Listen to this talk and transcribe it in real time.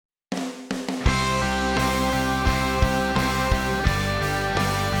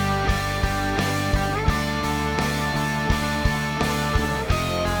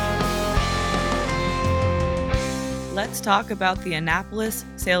let's talk about the Annapolis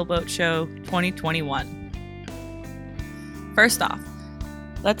Sailboat Show 2021. First off,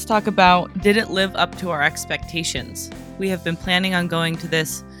 let's talk about, did it live up to our expectations? We have been planning on going to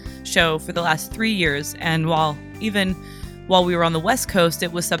this show for the last 3 years, and while we were on the West Coast,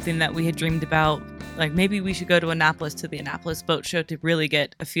 it was something that we had dreamed about, like maybe we should go to Annapolis to the Annapolis Boat Show to really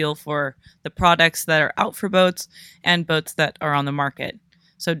get a feel for the products that are out for boats and boats that are on the market.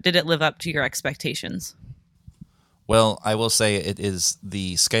 So did it live up to your expectations? Well, I will say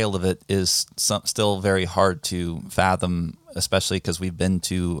the scale of it is still very hard to fathom, especially because we've been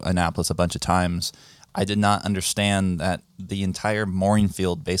to Annapolis a bunch of times. I did not understand that the entire mooring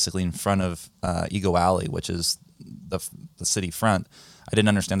field basically in front of Eagle Alley, which is the city front, I didn't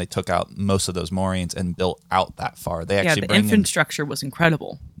understand they took out most of those moorings and built out that far. They actually the infrastructure was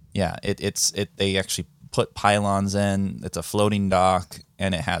incredible. Yeah, they actually put pylons in. It's a floating dock,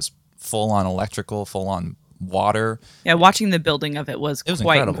 and it has full-on electrical, full-on water. Yeah, watching the building of it was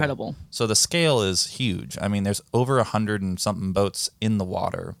quite incredible. So the scale is huge. I mean, there's over 100 and something boats in the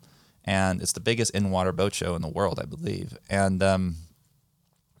water, and it's the biggest in-water boat show in the world, I believe. And I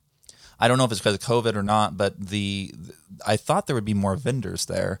don't know if it's because of COVID or not, but I thought there would be more vendors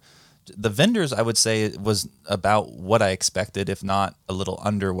there. The vendors, I would say, was about what I expected, if not a little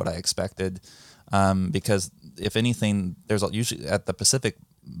under what I expected, because if anything, there's usually at the Pacific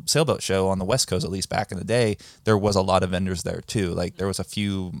Sailboat Show on the West Coast, at least back in the day, there was a lot of vendors there too. Like there was a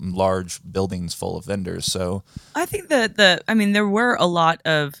few large buildings full of vendors. So I think that there were a lot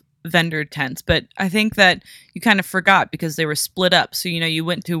of vendor tents, but I think that you kind of forgot because they were split up. So you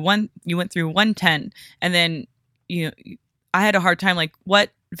went through one tent, and then I had a hard time like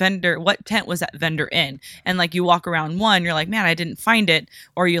what tent was that vendor in, and like you walk around one, you're like, man, I didn't find it,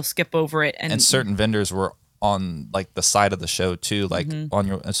 or you'll skip over it. And certain vendors were on like the side of the show too, like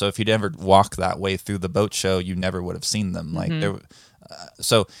so if you'd ever walk that way through the boat show, you never would have seen them. Like there.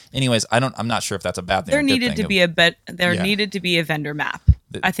 So, anyways, I'm not sure if that's a bad thing. There needed to be a vendor map.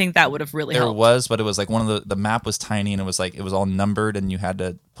 I think that would have really helped. There was, but it was like one of the map was tiny, and it was all numbered, and you had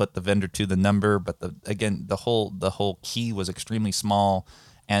to put the vendor to the number. But the whole key was extremely small,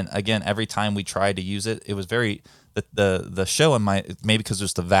 and again, every time we tried to use it, it was very the show maybe because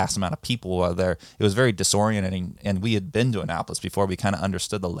there's the vast amount of people out there, it was very disorienting. And we had been to Annapolis before, we kind of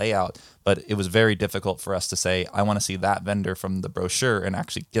understood the layout, but it was very difficult for us to say, I want to see that vendor from the brochure and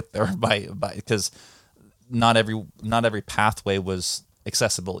actually get there by because not every pathway was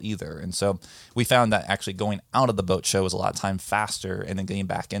accessible either. And so we found that actually going out of the boat show was a lot of time faster, and then getting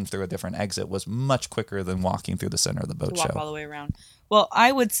back in through a different exit was much quicker than walking through the center of the boat show. Walk all the way around. Well,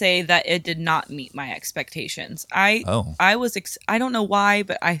 I would say that it did not meet my expectations. I don't know why,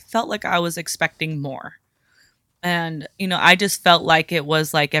 but I felt like I was expecting more. And, I just felt like it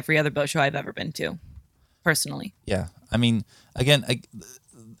was like every other boat show I've ever been to, personally. Yeah. I mean, again,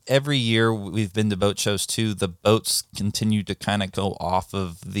 every year we've been to boat shows too, the boats continue to kind of go off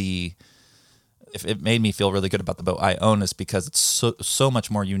of if it made me feel really good about the boat I own, is because it's so much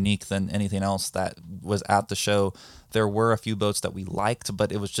more unique than anything else that was at the show. There were a few boats that we liked,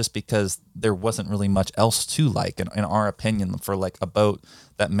 but it was just because there wasn't really much else to like, in our opinion, for like a boat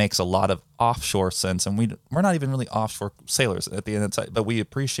that makes a lot of offshore sense. And we're not even really offshore sailors at the end of the time, but we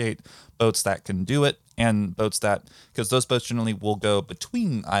appreciate boats that can do it, and boats because those boats generally will go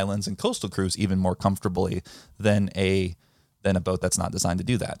between islands and coastal cruise even more comfortably than a boat that's not designed to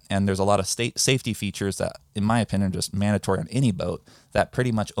do that. And there's a lot of safety features that, in my opinion, are just mandatory on any boat that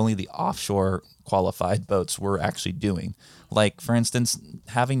pretty much only the offshore qualified boats were actually doing. Like, for instance,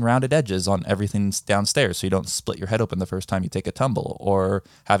 having rounded edges on everything downstairs so you don't split your head open the first time you take a tumble, or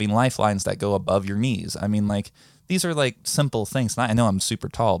having lifelines that go above your knees. I mean, like, these are like simple things. And I know I'm super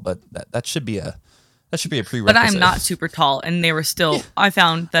tall, but that should be a prerequisite. But I'm not super tall, and they were still. I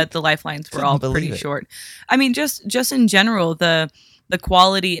found that the lifelines were all pretty short. I mean, just in general, the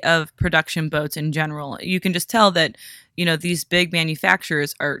quality of production boats in general, you can just tell that these big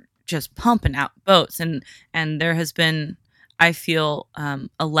manufacturers are just pumping out boats, and there has been, I feel,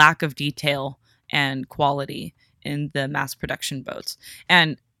 a lack of detail and quality in the mass production boats.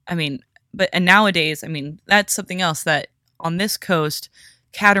 And I mean, and nowadays, I mean, that's something else that on this coast,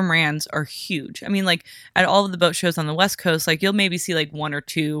 catamarans are huge. I mean, like at all of the boat shows on the West Coast, like you'll maybe see like one or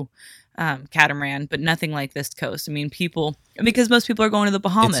two catamaran, but nothing like this coast. I mean, because most people are going to the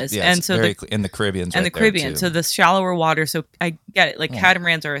Bahamas, and so in the Caribbean, and the Caribbean, so the shallower water. So I get it. Like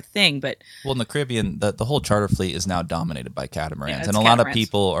catamarans are a thing, but in the Caribbean, the whole charter fleet is now dominated by catamarans, and a lot of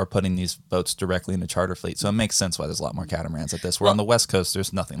people are putting these boats directly in the charter fleet. So it makes sense why there's a lot more catamarans at this. Where on the West Coast,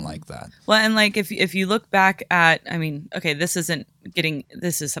 there's nothing like that. Well, and like if you look back at, I mean, okay, this isn't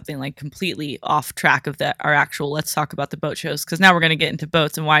this is something like completely off track of our actual, let's talk about the boat shows, because now we're going to get into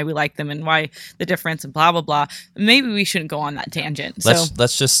boats and why we like them and why the difference and blah, blah, blah. Maybe we shouldn't go on that tangent.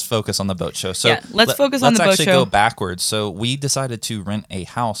 Let's just focus on the boat show. So let's focus on the boat show. Let's actually go backwards. So we decided to rent a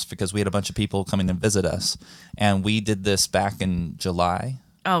house because we had a bunch of people coming to visit us. And we did this back in July.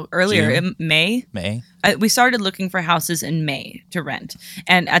 Oh, earlier, June? in May? May. We started looking for houses in May to rent.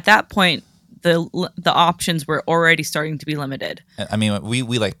 And at that point, the options were already starting to be limited. I mean, we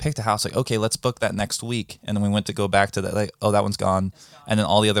like picked a house, like, okay, let's book that next week. And then we went to go back to that, like, oh, that one's gone. And then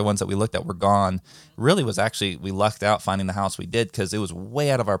all the other ones that we looked at were gone. Really was actually, we lucked out finding the house we did because it was way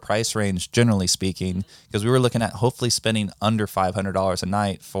out of our price range, generally speaking, because we were looking at hopefully spending under $500 a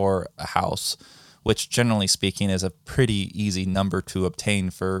night for a house, which generally speaking is a pretty easy number to obtain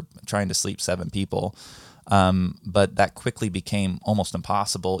for trying to sleep 7 people. But that quickly became almost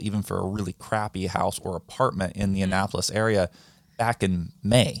impossible, even for a really crappy house or apartment in the Annapolis area back in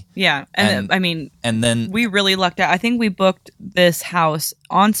May. Yeah. And I mean, and then we really lucked out. I think we booked this house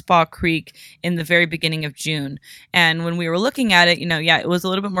on Spa Creek in the very beginning of June. And when we were looking at it, it was a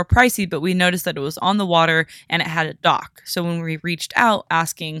little bit more pricey, but we noticed that it was on the water and it had a dock. So when we reached out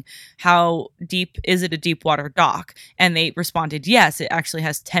asking how deep, is it a deep water dock? And they responded, yes, it actually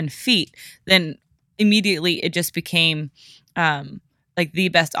has 10 feet. Then immediately it just became like the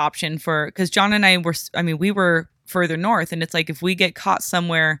best option because John and I we were further north, and it's like if we get caught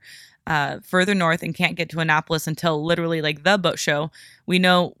somewhere further north and can't get to Annapolis until literally like the boat show,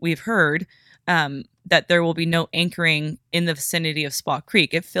 we've heard that there will be no anchoring in the vicinity of Spa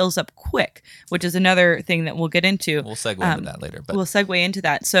Creek. It fills up quick, which is another thing that we'll get into. We'll segue into that later. We'll segue into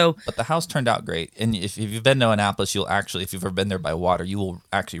that. But the house turned out great. And if you've been to Annapolis, if you've ever been there by water, you will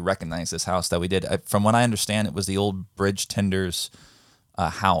actually recognize this house that we did. From what I understand, it was the old Bridge Tenders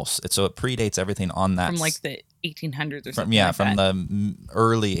house. So it predates everything on that. From like the 1800s or something from the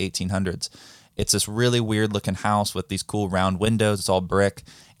early 1800s. It's this really weird looking house with these cool round windows. It's all brick,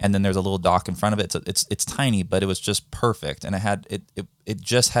 and then there's a little dock in front of it. It's tiny, but it was just perfect, and it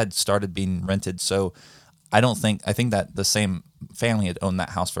just had started being rented. So I think that the same family had owned that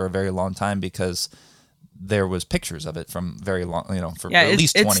house for a very long time because there was pictures of it from very long, for at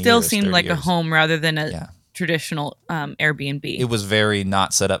least 20 years. It still seemed like years. a home rather than a traditional Airbnb. It was very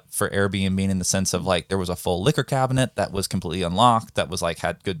not set up for Airbnb in the sense of like there was a full liquor cabinet that was completely unlocked, that was like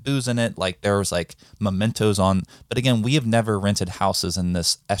had good booze in it, like there was like mementos on. But again, we have never rented houses in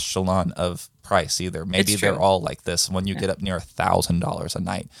this echelon of price either. Maybe they're all like this when you get up near $1,000 a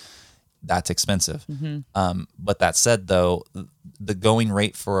night. That's expensive. Mm-hmm. But that said, though, the going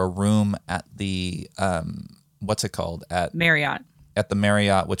rate for a room at the what's it called at Marriott. At the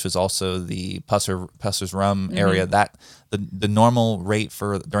Marriott, which was also the Pusser's Rum area, that the normal rate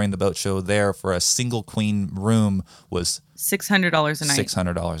for during the boat show there for a single queen room was $600 a night.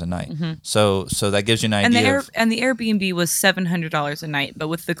 $600 a night. Mm-hmm. So that gives you an idea. And the Airbnb was $700 a night, but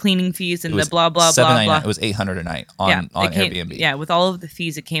with the cleaning fees and the blah blah blah blah, it was $800 a night on Airbnb. Yeah, with all of the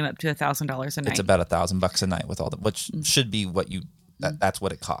fees, it came up to $1,000 a night. It's about $1,000 a night with all the, which should be what you. That's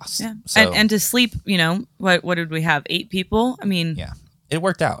what it costs. Yeah, so, and to sleep, what did we have? 8 people. I mean, yeah, it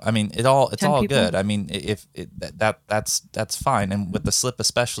worked out. I mean, it's all people? good. I mean, that's fine. And with the slip,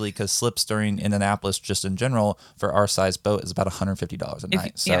 especially because slips in Annapolis, just in general, for our size boat is about $150 a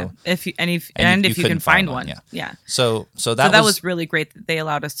night. So if you can find one, yeah. So that was really great that they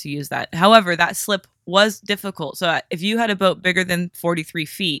allowed us to use that. However, that slip was difficult. So if you had a boat bigger than 43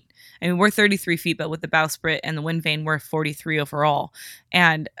 feet. I mean, we're 33 feet, but with the bowsprit and the wind vane, we're 43 overall.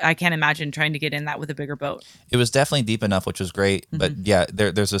 And I can't imagine trying to get in that with a bigger boat. It was definitely deep enough, which was great. Mm-hmm. But yeah,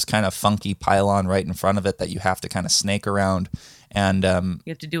 there's this kind of funky pylon right in front of it that you have to kind of snake around. And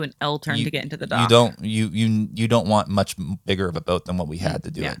you have to do an L turn to get into the dock. You don't want much bigger of a boat than what we had to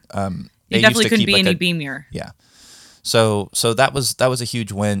do it. You definitely couldn't be any beamier. Yeah. So that was a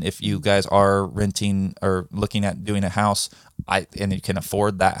huge win. If you guys are renting or looking at doing a house, and you can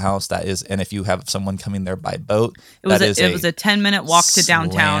afford that house, that is, and if you have someone coming there by boat, it was a 10-minute walk to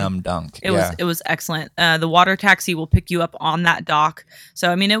downtown. Slam dunk. It was excellent. The water taxi will pick you up on that dock.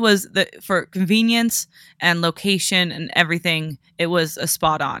 So I mean, it was for convenience and location and everything. It was a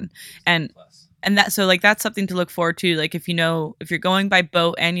spot on. And that's something to look forward to. Like if you're going by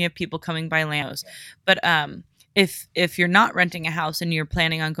boat and you have people coming by land, but if you're not renting a house and you're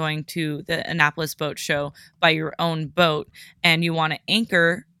planning on going to the Annapolis Boat Show by your own boat and you want to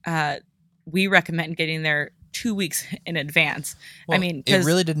anchor, we recommend getting there 2 weeks in advance. Well, I mean, it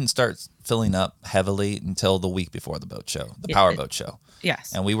really didn't start filling up heavily until the week before the boat show, the power boat show.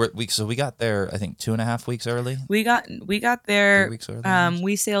 Yes. And we got there, I think 2.5 weeks early. We got there. 3 weeks early.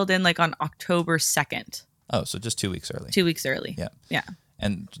 We sailed in like on October 2nd. Oh, so just 2 weeks early. 2 weeks early. Yeah.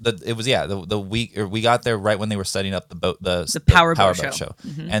 And it was the week, or we got there right when they were setting up the powerboat show.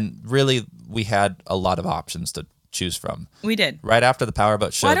 And really we had a lot of options to choose from. We did. Right after the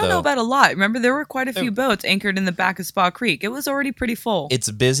powerboat show. Well, I don't know about a lot. Remember, there were quite a few boats anchored in the back of Spa Creek. It was already pretty full. It's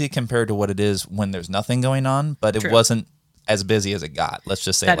busy compared to what it is when there's nothing going on, but it wasn't as busy as it got. Let's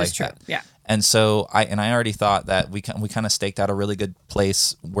just say that like is true. that. Yeah. And so I already thought that we kind of staked out a really good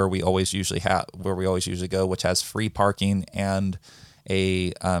place where we always usually go, which has free parking and a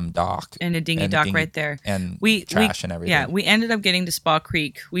dock and a dinghy dock right there, and trash and everything. Yeah, we ended up getting to Spa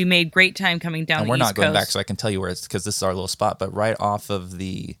Creek. We made great time coming down. And we're not going back, so I can tell you where it's, because this is our little spot. But right off of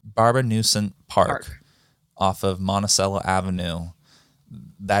the Barbara Newson Park, off of Monticello Avenue,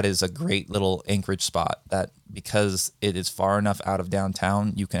 that is a great little anchorage spot. That because it is far enough out of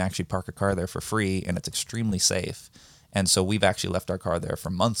downtown, you can actually park a car there for free, and it's extremely safe. And so we've actually left our car there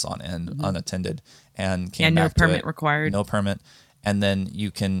for months on end, unattended, and came back to it. No permit required. No permit. And then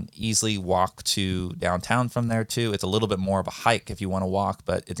you can easily walk to downtown from there too. It's a little bit more of a hike if you want to walk,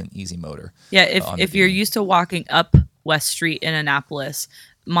 but it's an easy motor. Yeah, if you're used to walking up West Street in Annapolis,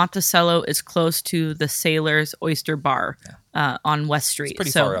 Monticello is close to the Sailor's Oyster Bar on West Street.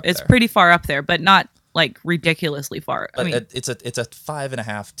 It's pretty far up there, but not like ridiculously far. But it's a 5.5,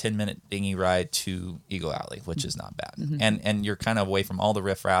 10-minute dinghy ride to Eagle Alley, which is not bad. And you're kind of away from all the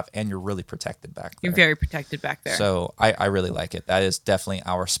riffraff, and you're really protected back there. You're very protected back there. So I really like it. That is definitely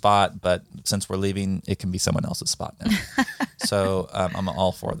our spot, but since we're leaving, it can be someone else's spot now. So I'm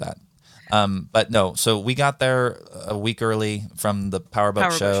all for that. But no, so we got there a week early from the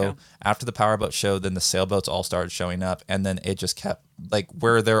powerboat show. After the powerboat show, then the sailboats all started showing up, and then it just kept, like,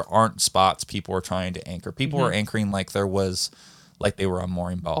 where there aren't spots, people were trying to anchor. People were anchoring like they were on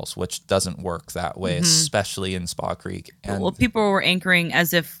mooring balls, which doesn't work that way, especially in Spa Creek. And people were anchoring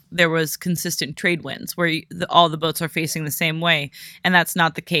as if there was consistent trade winds where all the boats are facing the same way, and that's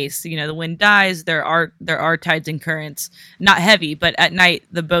not the case. You know, the wind dies. There are tides and currents, not heavy, but at night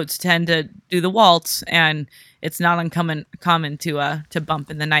the boats tend to do the waltz, and it's not uncommon to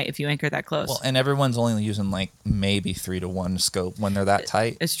bump in the night if you anchor that close. Well, and everyone's only using like maybe 3-to-1 scope when they're that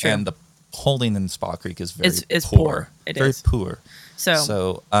tight. It's true. And the holding in Spa Creek is very poor. Very poor.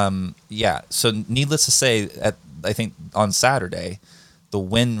 So So needless to say, I think on Saturday, the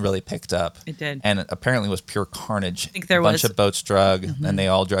wind really picked up. It did. And it apparently was pure carnage. I think there was a bunch of boats drug, and they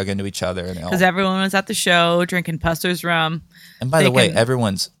all drug into each other. Because everyone was at the show drinking Puster's rum. And by the way,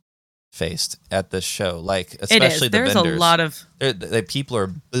 everyone's faced at this show, like especially the vendors. There's a lot of people are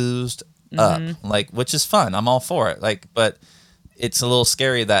boozed up, like, which is fun. I'm all for it. Like, but it's a little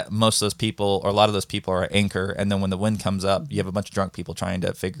scary that most of those people, or a lot of those people, are at anchor, and then when the wind comes up, you have a bunch of drunk people trying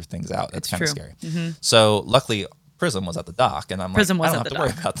to figure things out. That's kind of scary. So luckily, Prism was at the dock, and I'm like, I don't have to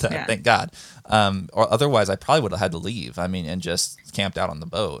worry about that. Yeah. Thank God. Or otherwise, I probably would have had to leave. I mean, and just camped out on the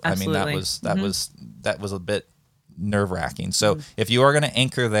boat. Absolutely. I mean, that was a bit nerve-wracking. So if you are going to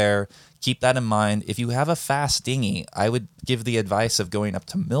anchor there, keep that in mind. If you have a fast dinghy, I would give the advice of going up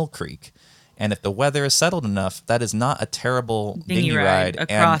to Mill Creek. And if the weather is settled enough, that is not a terrible dinghy ride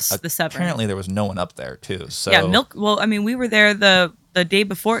across the Severn. Apparently, there was no one up there too. So Well, I mean, we were there the day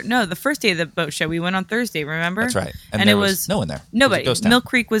before. No, the first day of the boat show. We went on Thursday. Remember? That's right. And there was no one there. Nobody. Mill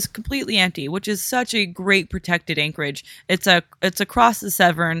Creek was completely empty, which is such a great protected anchorage. It's across the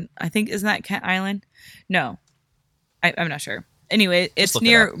Severn. I think, isn't that Kent Island? No, I'm not sure. Anyway, it's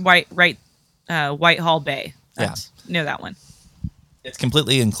near Whitehall Bay. That's near that one. It's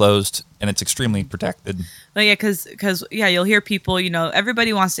completely enclosed, and it's extremely protected. But yeah, because you'll hear people,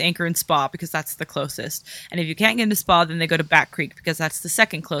 everybody wants to anchor in Spa because that's the closest. And if you can't get into Spa, then they go to Back Creek because that's the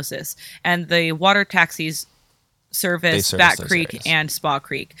second closest. And the water taxis service Back Creek and Spa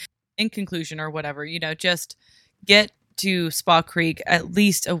Creek. In conclusion, or whatever, just get to Spa Creek at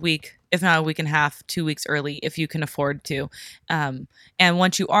least a week, if not a week and a half, 2 weeks early, if you can afford to. And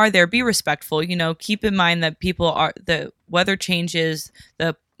once you are there, be respectful. Keep in mind that the weather changes,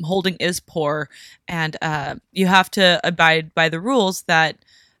 the holding is poor, and you have to abide by the rules that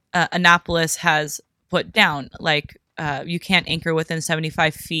Annapolis has put down. Like, you can't anchor within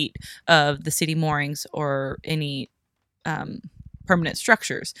 75 feet of the city moorings or any permanent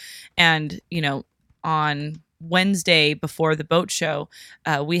structures. And, on Wednesday before the boat show,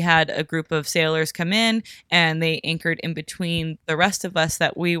 we had a group of sailors come in, and they anchored in between the rest of us,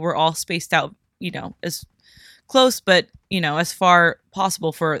 that we were all spaced out, as close, but, as far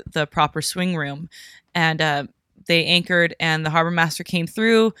possible for the proper swing room. And they anchored, and the harbor master came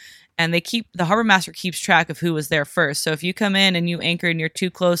through, and the harbor master keeps track of who was there first. So if you come in and you anchor and you're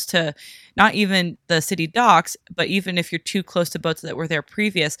too close to not even the city docks, but even if you're too close to boats that were there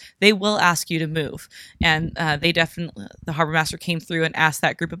previous, they will ask you to move. And the harbor master came through and asked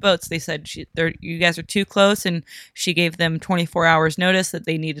that group of boats. They said, you guys are too close, and she gave them 24 hours notice that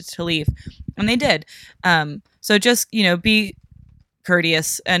they needed to leave, and they did. So just, be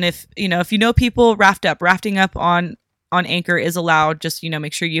courteous. And if people rafting up on anchor is allowed, just,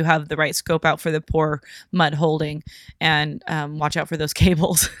 make sure you have the right scope out for the poor mud holding, and watch out for those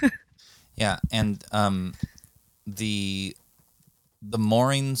cables. Yeah. And the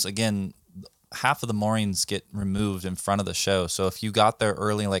moorings, again, half of the moorings get removed in front of the show. So if you got there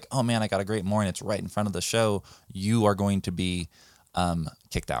early, like, oh man, I got a great mooring, it's right in front of the show, you are going to be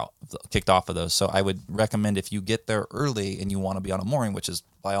kicked off of those. So I would recommend, if you get there early and you want to be on a mooring, which is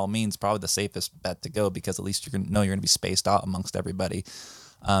by all means probably the safest bet to go, because at least you're going to be spaced out amongst everybody.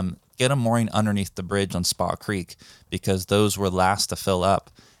 Get a mooring underneath the bridge on Spa Creek, because those were last to fill up,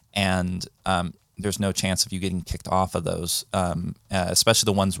 and there's no chance of you getting kicked off of those, especially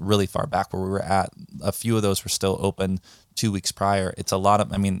the ones really far back where we were at. A few of those were still open 2 weeks prior. It's a lot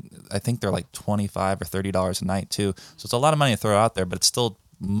of, I think they're like $25 or $30 a night too. So it's a lot of money to throw out there, but it's still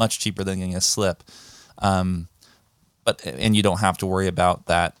much cheaper than getting a slip. And you don't have to worry about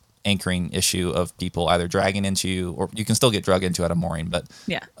that anchoring issue of people either dragging into you, or you can still get dragged into at a mooring. But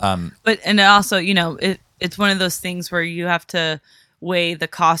yeah. And also, it's one of those things where you have to weigh the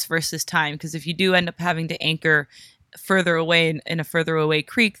cost versus time, because if you do end up having to anchor further away in a further away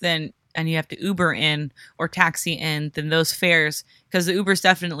creek, and you have to Uber in or taxi in, then those fares, because the Ubers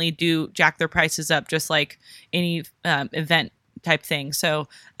definitely do jack their prices up, just like any event type thing. So,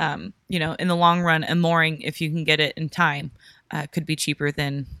 in the long run, a mooring, if you can get it in time, could be cheaper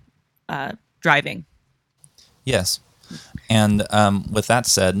than driving. Yes. And with that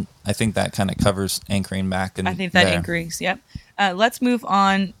said, I think that kind of covers anchoring back. And I think that anchorings, yep. Let's move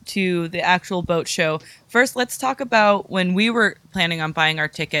on to the actual boat show. First, let's talk about when we were planning on buying our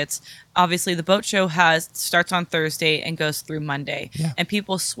tickets. Obviously, the boat show starts on Thursday and goes through Monday. Yeah. And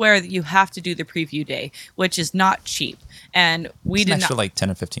people swear that you have to do the preview day, which is not cheap. And we did not, like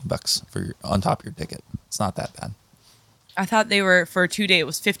 $10 or $15 on top of your ticket. It's not that bad. I thought they were, for a 2-day, it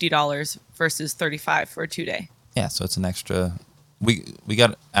was $50 versus $35 for a 2-day. Yeah, so it's an extra. We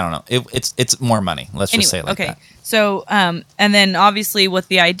got, I don't know. It's more money. Let's just say it like that. So, and then obviously with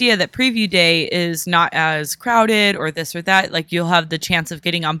the idea that preview day is not as crowded or this or that, like you'll have the chance of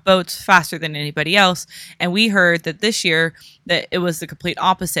getting on boats faster than anybody else. And we heard that this year that it was the complete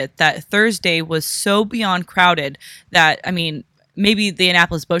opposite, that Thursday was so beyond crowded that, maybe the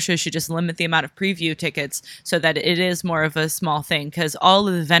Annapolis Boat Show should just limit the amount of preview tickets so that it is more of a small thing, because all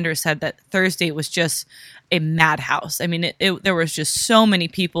of the vendors said that Thursday was just a madhouse. There was just so many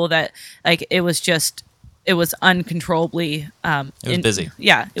people that, like, it was uncontrollably it was busy.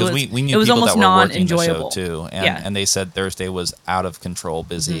 Yeah, because we knew it was people almost that were working the non-enjoyable show too, and they said Thursday was out of control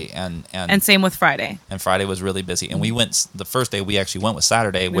busy, mm-hmm. and same with Friday. And Friday was really busy, and we went the first day. We actually went with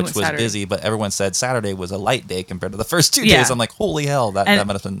Saturday, which was busy, but everyone said Saturday was a light day compared to the first 2 days. I'm like, holy hell, that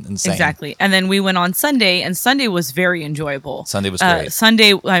must have been insane. Exactly. And then we went on Sunday, and Sunday was very enjoyable. Sunday was great.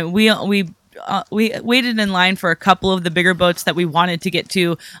 Sunday, we waited in line for a couple of the bigger boats that we wanted to get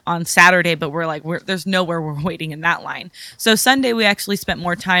to on Saturday, but there's nowhere we're waiting in that line. So Sunday we actually spent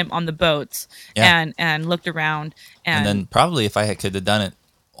more time on the boats and looked around. And then probably if I could have done it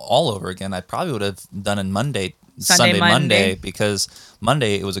all over again, I probably would have done it Sunday, Monday, because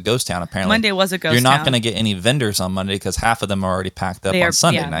Monday it was a ghost town apparently. Monday was a ghost town. You're not going to get any vendors on Monday because half of them are already packed up on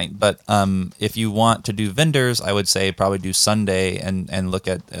Sunday night. But if you want to do vendors, I would say probably do Sunday and look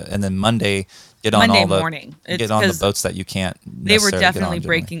at and then Monday get on Monday all the morning. Get on the boats that you can't. They were definitely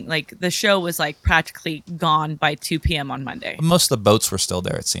breaking. Like the show was like practically gone by 2 p.m. on Monday. Most of the boats were still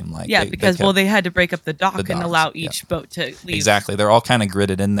there. It seemed like. Yeah, because they had to break up the dock and allow each boat to leave. Exactly, they're all kind of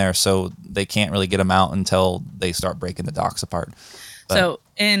gridded in there, so they can't really get them out until they start breaking the docks apart. But, so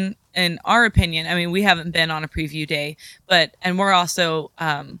in our opinion, we haven't been on a preview day, and we're also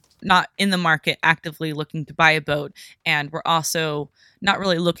not in the market actively looking to buy a boat, and we're also not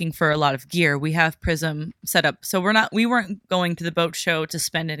really looking for a lot of gear. We have Prism set up, so we weren't going to the boat show to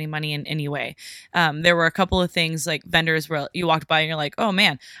spend any money in any way. There were a couple of things like vendors where you walked by and you're like, oh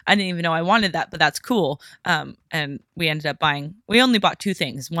man, I didn't even know I wanted that, but that's cool. And we ended up we only bought 2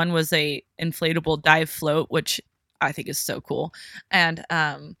 things. One was a inflatable dive float, which I think is so cool. And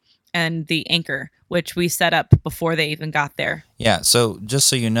the anchor, which we set up before they even got there. Yeah, so just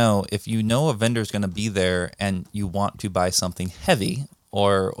so you know, if you know a vendor is going to be there and you want to buy something heavy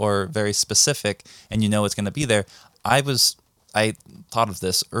or very specific and you know it's going to be there, I was I thought of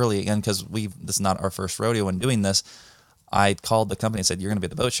this early again because this is not our first rodeo when doing this. I called the company and said, "You're going to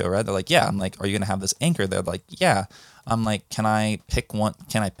be at the boat show, right?" They're like, "Yeah." I'm like, "Are you going to have this anchor?" They're like, "Yeah." I'm like, "Can I pick one?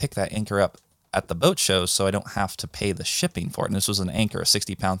 Can I pick that anchor up at the boat show so I don't have to pay the shipping for it?" And this was an anchor, a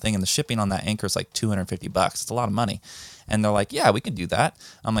 60-pound thing, and the shipping on that anchor is like $250. It's a lot of money. And they're like, "Yeah, we can do that."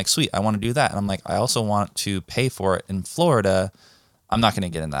 I'm like, "Sweet, I want to do that." And I'm like, "I also want to pay for it in Florida." I'm not going to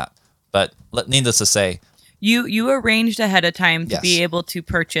get in that, but needless to say, you arranged ahead of time to Yes. be able to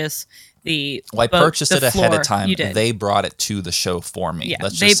purchase the. Well, I purchased it ahead of time. You did. They brought it to the show for me. Yeah,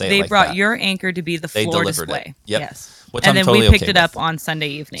 Let's just say it they like brought that. your anchor to be the They floor delivered display. it. Yep. Yes, Which and I'm then totally we picked okay it up with. on Sunday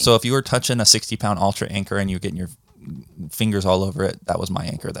evening. So if you were touching a 60-pound Ultra anchor and you're getting your fingers all over it, that was my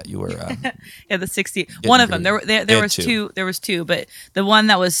anchor that you were. Yeah, the 60. One of them. greedy. There They had was two. two. There was two, but the one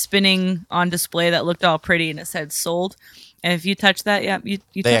that was spinning on display that looked all pretty and it said sold. And if you touch that, yeah, you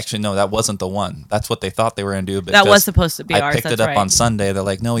They touched actually no, that wasn't the one. That's what they thought they were going to do. But that was just- supposed to be I ours. picked That's it up right. on Sunday. They're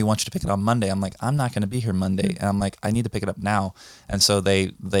like, "No, we want you to pick it on Monday." I'm like, "I'm not going to be here Monday," and I'm like, "I need to pick it up now." And so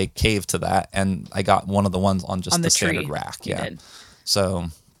they caved to that, and I got one of the ones on just On the the tree. standard rack. You Yeah, did. so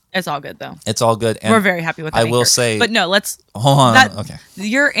It's all good though. it's all good. And We're very happy with that I will anchor. say, But no, let's hold on. that- Okay.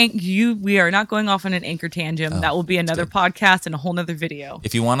 We are not going off on an anchor tangent. That will be another podcast and a whole nother video.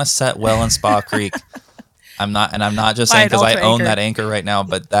 If you want to set well in Spa Creek, I'm not just Buy saying an because I Ultra own anchor. that anchor right now,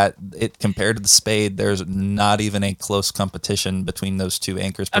 but compared to the Spade, there's not even a close competition between those two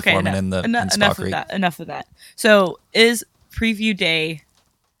anchors performing in Spa enough Creek. of that. Enough of that. So is preview day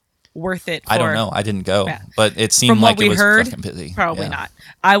worth it? I don't know. I didn't go, but it seemed From what like we it was heard, fucking busy. probably Yeah. not.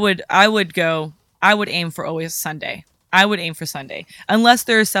 I would go. I would aim for always Sunday. I would aim for Sunday, unless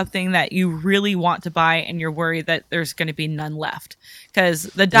there's something that you really want to buy and you're worried that there's going to be none left. Because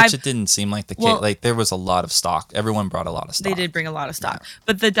the dive, Which it didn't seem like the case. Well, Like there was a lot of stock. Everyone brought a lot of stock. they did bring a lot of stock.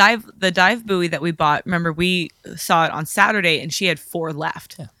 But the dive buoy that we bought, remember we saw it on Saturday and she had 4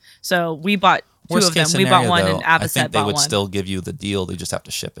 left. Yeah. So we bought two Worst of them. case We scenario, bought one though, and I Avocet think they bought would one. still give you the deal. They just have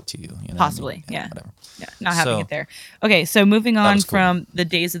to ship it to you. You know what I Possibly, mean? yeah. Whatever. Yeah, not having So- it there. Okay, so moving on was cool. from the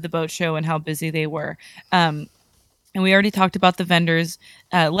days of the boat show and how busy they were. And we already talked about the vendors.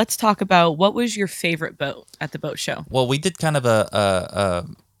 Let's talk about what was your favorite boat at the boat show? Well, we did kind of a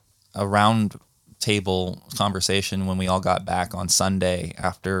round table conversation when we all got back on Sunday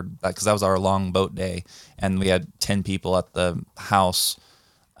after that, because that was our long boat day, and we had 10 people at the house,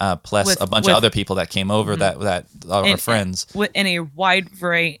 plus a bunch of other people that came over that are our friends. In a wide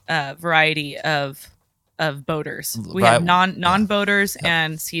variety of boaters. We Right. have non-boaters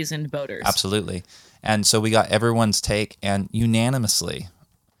and seasoned boaters. Absolutely. And so we got everyone's take, and unanimously,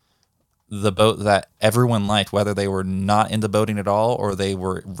 the boat that everyone liked, whether they were not into boating at all, or they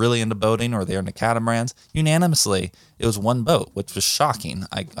were really into boating, or they were into catamarans, unanimously, it was one boat, which was shocking,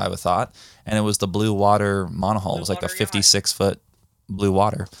 I would thought. And it was the Blue Water monohull. It was like a 56-foot Blue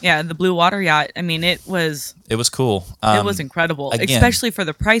Water. Yeah, the Blue Water yacht. I mean, it was cool. it was incredible, again- especially for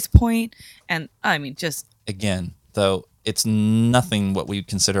the price point. And I mean, just Again, though, it's nothing what we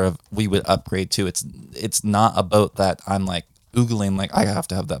consider we would upgrade to. It's not a boat that I'm like oogling like I have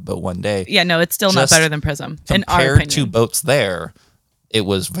to have that boat one day. yeah, no, it's still not Just better than Prism in our Compared opinion. to boats there, it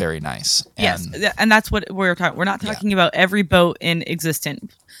was very nice. Yes, And and that's what we're talking. We're not talking about every boat in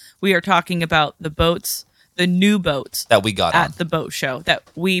existence. We are talking about the boats, the new boats that we got at on. the boat show that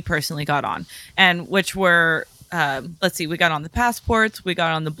we personally got on, and which were let's see, we got on the Passports, we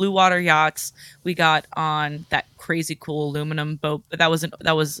got on the Blue Water yachts, we got on that crazy cool aluminum boat, but that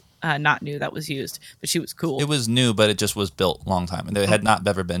was not new, that was used, but she was cool. It was new, but it just was built a long time, and it had not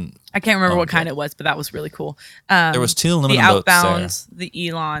ever been. I can't remember what kind yet. it was, but that was really cool. There was 2 aluminum the boats Outbounds, there. the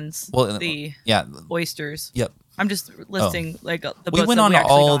Elons, Well, the yeah, Oysters. yep. I'm just listing like the boats We went that on we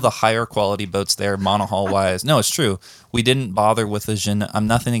actually all got on. the higher quality boats there, monohull wise. No, it's true. We didn't bother with the Jeannot. I'm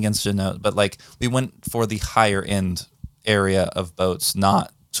nothing against Jeannot, but like we went for the higher end area of boats,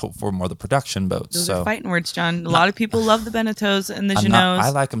 not for more the production boats. Those so are fighting words, John. A lot of people love the Beneteaus and the I'm Jeannots. not, I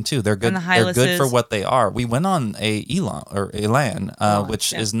like them too. They're good. the They're good for Hylases. what they are. We went on a Elan,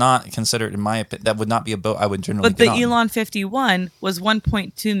 which is not considered, in my opinion, that would not be a boat I would generally But the get on. Elon 51 was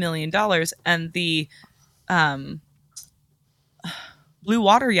 $1.2 million, and the Blue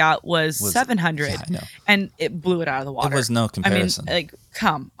Water yacht was 700, yeah, I know. and it blew it out of the water. was no comparison. I mean, like,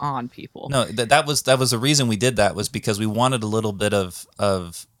 come on, people. No, that was the reason we did that, was because we wanted a little bit of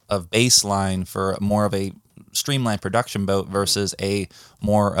baseline for more of a streamlined production boat versus a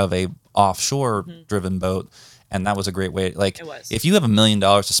more of a offshore driven boat, and that was a great way. Like, It was. if you have $1 million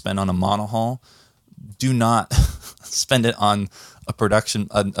to spend on a monohull, do not spend it on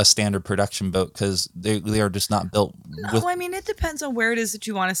a standard production boat, because they are just not built with. No, I mean, it depends on where it is that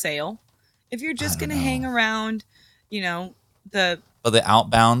you want to sail. If you're just going to hang around, But the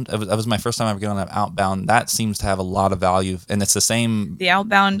Outbound, that was my first time ever getting on that Outbound. That seems to have a lot of value, and it's the same. The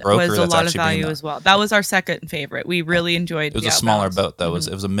Outbound was a lot of value as well. That was our second favorite. We really enjoyed. It was a smaller boat though. It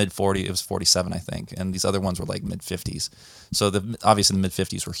was a mid 40. It was 47, I think, and these other ones were like mid 50s. So obviously the mid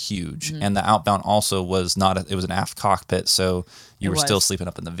 50s were huge, and the Outbound also was not. It was an aft cockpit, so you were still sleeping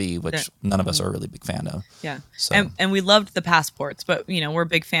up in the V, which none of us are a really big fan of. Yeah, so. And we loved the Passports, but we're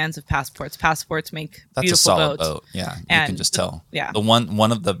big fans of Passports. Passports make beautiful boats. That's a solid boat. Yeah, you can just tell. Yeah,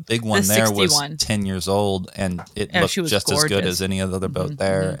 the big one there was 10 years old, and it looked just gorgeous. As good as any other boat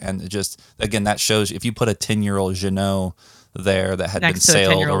there. And it just, again, that shows if you put a 10-year-old Jeanneau there that had been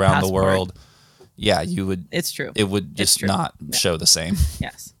sailed around Passport. The world, yeah, you would. It's true. It would just not show the same.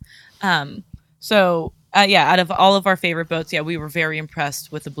 Yes. So out of all of our favorite boats, we were very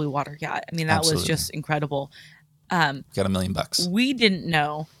impressed with the Blue Water Yacht. I mean, that was just incredible. Got $1 million. We didn't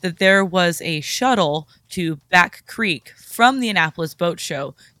know that there was a shuttle to Back Creek from the Annapolis Boat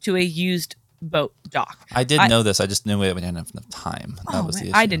Show to a used boat dock. I did know this. I just knew we didn't have enough time. That was the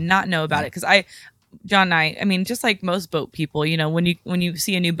issue. I did not know about it because John and I mean, just like most boat people, when you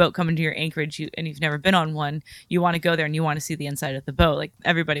see a new boat come into your anchorage and you've never been on one, you want to go there and you want to see the inside of the boat. Like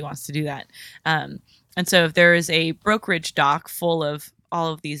everybody wants to do that. And so if there is a brokerage dock full of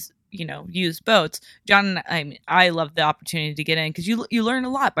all of these used boats, John and I love the opportunity to get in because you learn a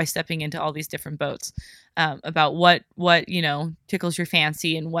lot by stepping into all these different boats about what tickles your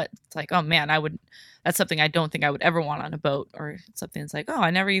fancy and what it's like, oh man, that's something I don't think I would ever want on a boat, or something that's like, oh,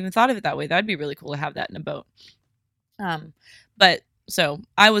 I never even thought of it that way. That'd be really cool to have that in a boat. But so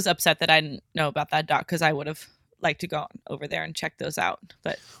I was upset that I didn't know about that dock because I would have like to go over there and check those out,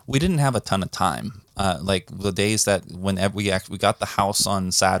 but we didn't have a ton of time. Like the days that whenever we got the house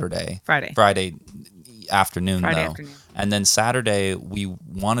on Friday afternoon, and then Saturday we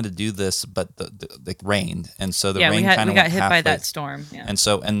wanted to do this, but it rained, and so the rain kind of got hit by that storm,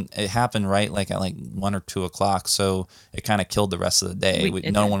 and it happened right like at 1 or 2 o'clock, so it kind of killed the rest of the day.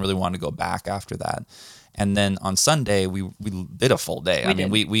 No one really wanted to go back after that. And then on Sunday, we did a full day.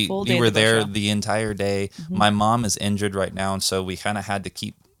 We were there the entire day. Mm-hmm. My mom is injured right now, and so we kind of had to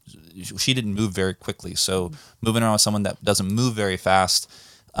keep. She didn't move very quickly, so moving around with someone that doesn't move very fast,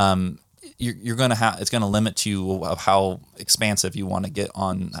 you're gonna have. It's gonna limit you of how expansive you want to get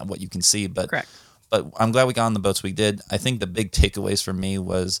on what you can see. But correct. But I'm glad we got on the boats we did. I think the big takeaways for me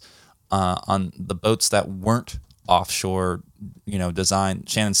was on the boats that weren't offshore, design.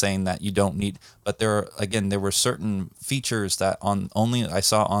 Shannon saying that you don't need, but there were certain features that I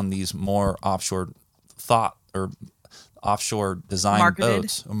saw on these more offshore design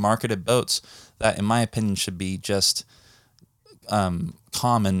marketed boats that, in my opinion, should be just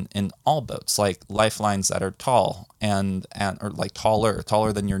common in all boats, like lifelines that are tall or like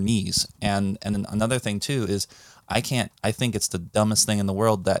taller than your knees. And then another thing too is I think it's the dumbest thing in the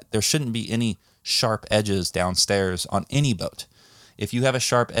world that there shouldn't be any sharp edges downstairs on any boat. If you have a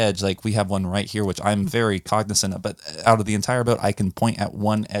sharp edge, like we have one right here, which I'm very cognizant of, but out of the entire boat, I can point at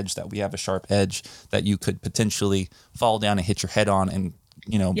one edge that we have a sharp edge that you could potentially fall down and hit your head on and,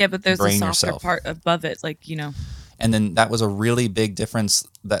 but there's brain a softer yourself. Part above it, And then that was a really big difference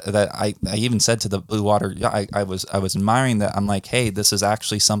that I even said to the Blue Water. I was admiring that. I'm like, hey, this is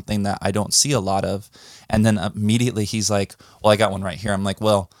actually something that I don't see a lot of. And then immediately he's like, well, I got one right here. I'm like,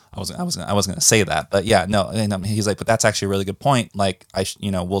 well, I wasn't going to say that, but yeah, no. And he's like, but that's actually a really good point. Like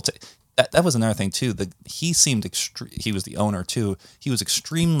we'll take that was another thing too. He seemed he was the owner too. He was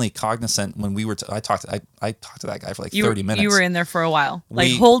extremely cognizant when we were. I talked to that guy for 30 minutes. You were in there for a while,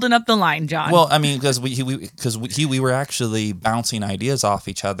 holding up the line, John. Well, I mean, because we were actually bouncing ideas off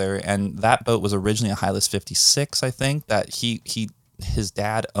each other, and that boat was originally a Hylas 56, I think, that his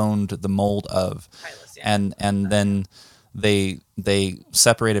dad owned the mold of, Hylas, yeah. and then they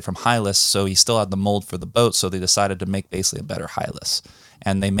separated from Hylas, so he still had the mold for the boat. So they decided to make basically a better Hylas.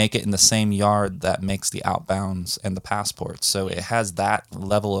 And they make it in the same yard that makes the Outbounds and the Passports. So it has that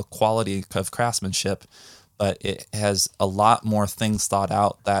level of quality of craftsmanship, but it has a lot more things thought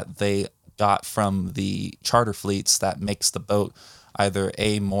out that they got from the charter fleets that makes the boat either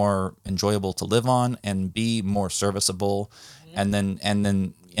A, more enjoyable to live on, and B, more serviceable. Mm-hmm. And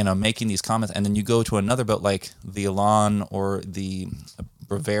then making these comments, and then you go to another boat like the Elan or the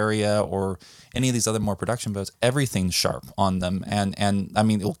Bavaria or any of these other more production boats, everything's sharp on them, and I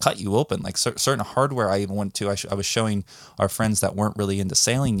mean, it will cut you open. Like certain hardware I even went to, I was showing our friends that weren't really into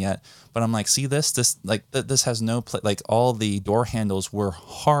sailing yet, but I'm like, see this this has no like all the door handles were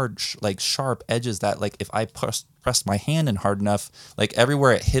hard, like sharp edges that like if I pressed my hand in hard enough, like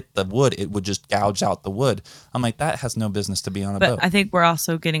everywhere it hit the wood, it would just gouge out the wood. I'm like, that has no business to be on a boat. I think we're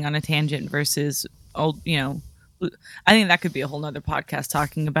also getting on a tangent versus old, I think that could be a whole nother podcast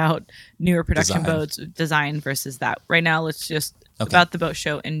talking about newer production boats, design versus that. Right now, let's just about the boat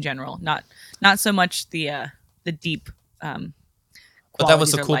show in general, not so much the deep. But that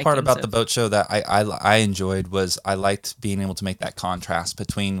was the cool part about the boat show that I enjoyed was I liked being able to make that contrast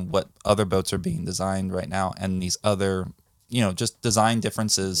between what other boats are being designed right now and these other, just design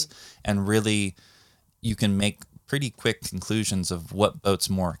differences, and really you can make pretty quick conclusions of what boat's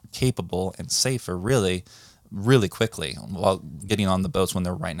more capable and safer really, really quickly while getting on the boats when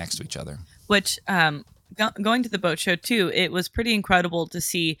they're right next to each other. Which, going to the boat show too, it was pretty incredible to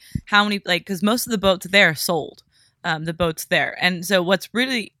see how many, because most of the boats there sold, the boats there. And so what's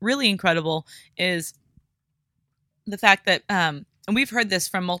really, really incredible is the fact that, and we've heard this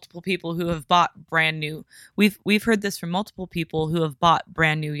from multiple people who have bought brand new, we've heard this from multiple people who have bought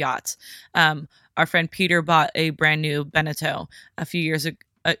brand new yachts. Our friend Peter bought a brand new Beneteau a few years ago.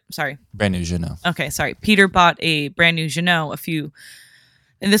 Brand new Jeanneau. Okay, sorry. Peter bought a brand new Jeanneau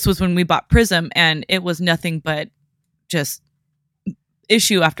and this was when we bought Prism, and it was nothing but just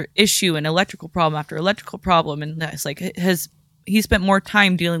issue after issue and electrical problem after electrical problem. And that's he spent more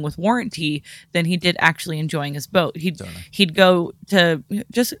time dealing with warranty than he did actually enjoying his boat. He'd go to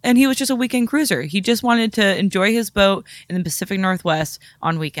and he was just a weekend cruiser. He just wanted to enjoy his boat in the Pacific Northwest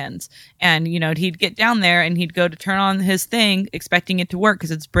on weekends. And, he'd get down there and he'd go to turn on his thing, expecting it to work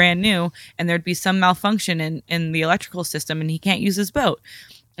because it's brand new, and there'd be some malfunction in the electrical system and he can't use his boat.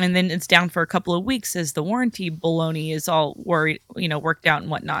 And then it's down for a couple of weeks as the warranty baloney is all worked out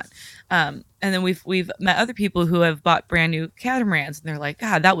and whatnot. And then we've met other people who have bought brand new catamarans, and they're like,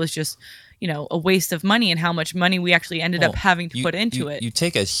 God, that was just, a waste of money, and how much money we actually ended up having to put into it. You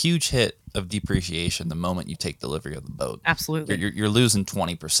take a huge hit of depreciation the moment you take delivery of the boat. Absolutely. You're losing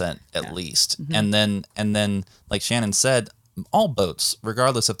 20% at least. Mm-hmm. And then, like Shannon said, all boats,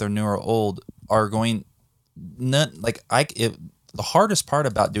 regardless if they're new or old, are going, the hardest part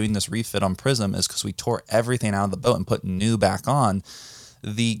about doing this refit on Prism is because we tore everything out of the boat and put new back on.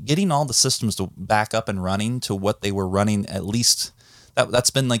 Getting all the systems to back up and running to what they were running, at least that's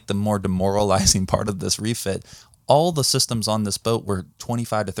been like the more demoralizing part of this refit. All the systems on this boat were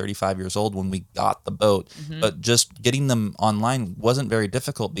 25 to 35 years old when we got the boat, but just getting them online wasn't very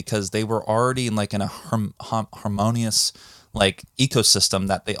difficult because they were already in a harmonious ecosystem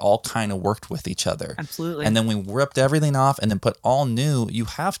that they all kind of worked with each other. Absolutely. And then we ripped everything off and then put all new. You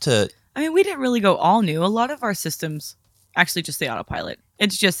have to... I mean, we didn't really go all new. A lot of our systems, actually just the autopilot.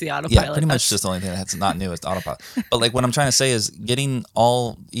 It's just the autopilot. Yeah, pretty much just the only thing that's not new is the autopilot. But what I'm trying to say is getting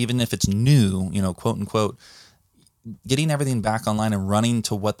all, even if it's new, quote unquote, getting everything back online and running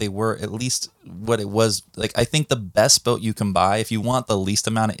to what they were, at least what it was. I think the best boat you can buy, if you want the least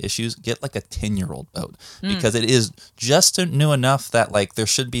amount of issues, get a 10-year-old boat because it is just new enough that there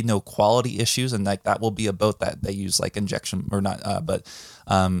should be no quality issues, and that will be a boat that they use injection or not, but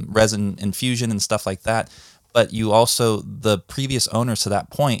resin infusion and stuff like that. But you also, the previous owners to that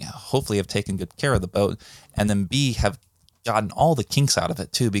point, hopefully have taken good care of the boat, and then B, have gotten all the kinks out of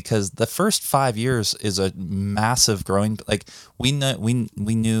it too, because the first 5 years is a massive growing. We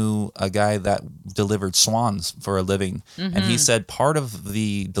knew a guy that delivered swans for a living, and he said part of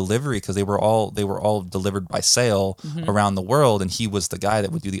the delivery, because they were all delivered by sail around the world, and he was the guy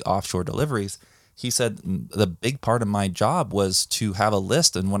that would do the offshore deliveries. He said the big part of my job was to have a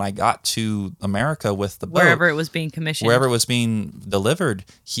list, and when I got to America with the boat, wherever it was being commissioned, wherever it was being delivered,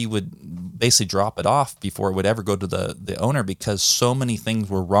 he would basically drop it off before it would ever go to the owner, because so many things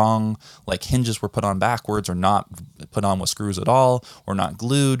were wrong, hinges were put on backwards or not put on with screws at all or not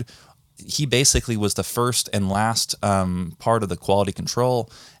glued. He basically was the first and last part of the quality control.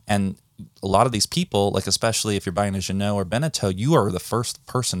 And a lot of these people, especially if you're buying a Jeanneau or Beneteau, you are the first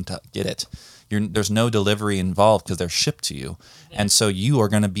person to get it. There's no delivery involved because they're shipped to you. And so you are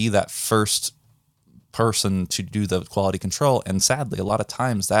going to be that first person to do the quality control. And sadly, a lot of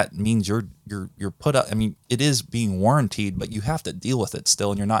times that means you're put up. I mean, it is being warranted, but you have to deal with it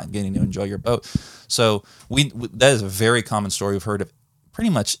still, and you're not getting to enjoy your boat. So that is a very common story we've heard of pretty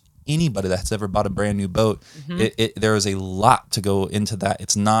much anybody that's ever bought a brand new boat. There is a lot to go into that.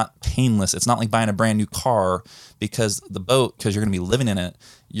 It's not painless. It's not like buying a brand new car, because you're going to be living in it.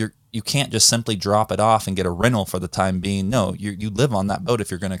 You can't just simply drop it off and get a rental for the time being. No, you live on that boat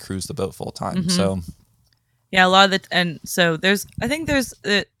if you're going to cruise the boat full time. So, yeah, a lot of this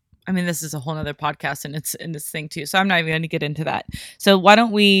is a whole nother podcast, and it's in this thing too. So I'm not even going to get into that. So why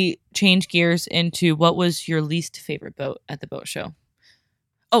don't we change gears into what was your least favorite boat at the boat show?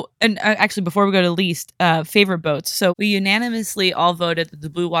 Oh, and actually, before we go to least favorite boats, so we unanimously all voted that the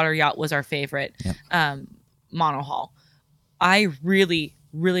Blue Water Yacht was our favorite monohull. I really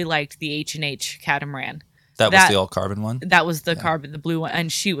liked the H&H catamaran. That was the all carbon one? That was the carbon, the blue one.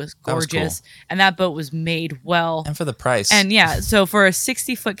 And she was gorgeous. Cool. And that boat was made well. And for the price. And yeah, so for a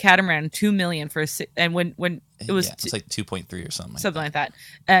 60-foot catamaran, $2 million and when it was it's like 2.3 or something. Something like that.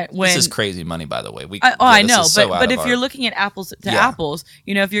 This is crazy money, by the way. I know, but if you're looking at apples to apples,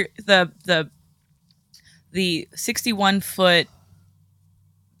 you know, if you're the 61-foot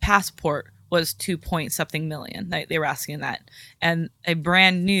Passport was 2-point-something million. They were asking that, and a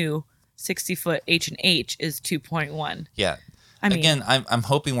brand new 60-foot H&H is 2.1. Yeah. I mean, again, I'm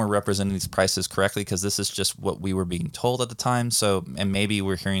hoping we're representing these prices correctly because this is just what we were being told at the time. So, and maybe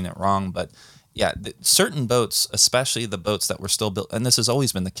we're hearing it wrong, but yeah, certain boats, especially the boats that were still built, and this has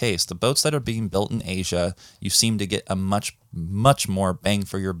always been the case, the boats that are being built in Asia, you seem to get a much, much more bang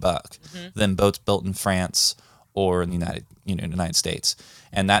for your buck than boats built in France or in the United States.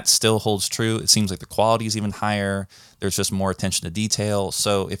 And that still holds true. It seems like the quality is even higher. There's just more attention to detail.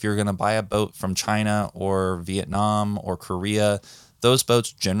 So if you're going to buy a boat from China or Vietnam or Korea, those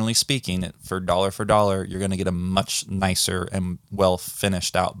boats, generally speaking, for dollar, you're going to get a much nicer and well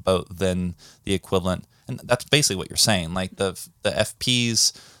finished out boat than the equivalent. And that's basically what you're saying. Like the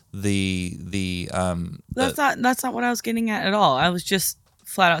FPs, that's not what I was getting at all. I was just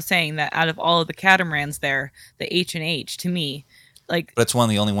flat out saying that out of all of the catamarans there, the H&H to me, but it's one of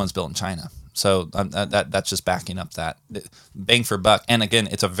the only ones built in China. So that's just backing up that bang for buck. And again,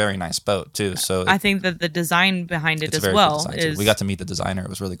 it's a very nice boat too. So I think that the design behind it as well is. We got to meet the designer. It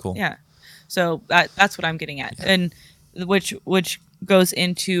was really cool. Yeah. So that's what I'm getting at, and which goes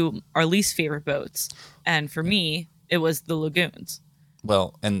into our least favorite boats. And for me, it was the Lagoons.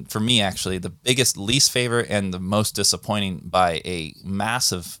 Well, and for me, actually, the biggest least favorite and the most disappointing by a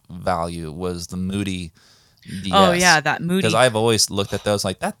massive value was the Moody DS. Oh, yeah, that Moody. Because I've always looked at those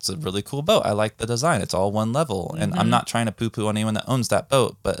like, that's a really cool boat. I like the design. It's all one level. And I'm not trying to poo-poo on anyone that owns that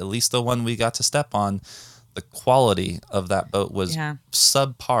boat, but at least the one we got to step on, the quality of that boat was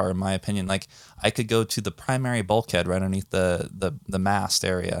subpar, in my opinion. Like, I could go to the primary bulkhead right underneath the mast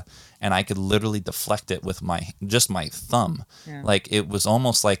area, and I could literally deflect it with my thumb. Yeah. Like, it was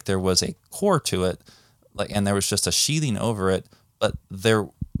almost like there was a core to it, and there was just a sheathing over it, but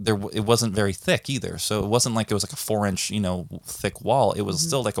it wasn't very thick either. So it wasn't like it was like a 4-inch, thick wall. It was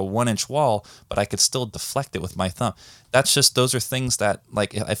still like a 1-inch wall, but I could still deflect it with my thumb. Those are things that,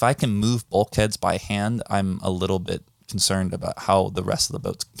 like, if I can move bulkheads by hand, I'm a little bit concerned about how the rest of the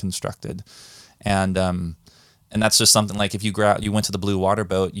boat's constructed. And that's just something like if you went to the Blue Water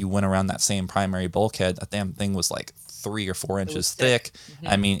boat, you went around that same primary bulkhead, that damn thing was like 3 or 4 inches thick.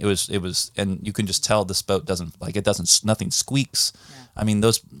 I mean, it was, and you can just tell this boat nothing squeaks. Yeah. I mean,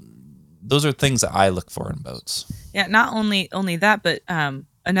 those are things that I look for in boats. Yeah, not only that, but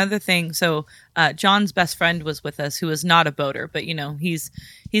another thing. So John's best friend was with us, who is not a boater, but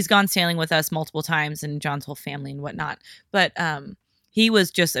he's gone sailing with us multiple times, and John's whole family and whatnot. But he was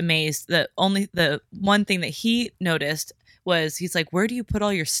just amazed that only the one thing that he noticed was he's like, where do you put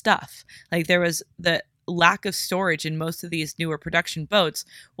all your stuff? Like, there was the lack of storage in most of these newer production boats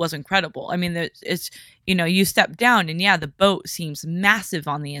was incredible. I mean, it's, you step down and the boat seems massive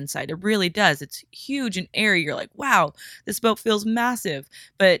on the inside. It really does. It's huge and airy. You're like, wow, this boat feels massive.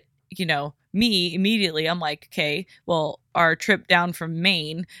 But, me immediately, I'm like, okay, well, our trip down from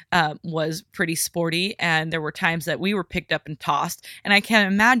Maine was pretty sporty, and there were times that we were picked up and tossed, and I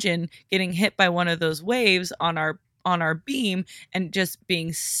can't imagine getting hit by one of those waves on our beam and just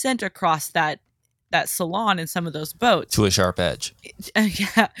being sent across that salon in some of those boats to a sharp edge.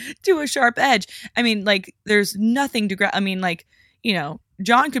 Yeah, to a sharp edge. I mean, like, there's nothing to grab. I mean, like,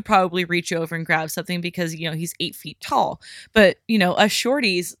 John could probably reach over and grab something because he's 8 feet tall, but us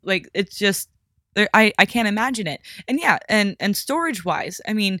shorties, like, it's just I can't imagine it. And and storage wise,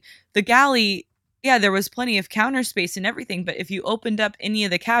 I mean, the galley, there was plenty of counter space and everything, but if you opened up any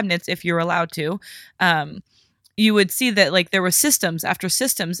of the cabinets, if you're allowed to, you would see that, like, there were systems after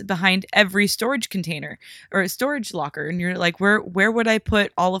systems behind every storage container or storage locker, and you're like, where would I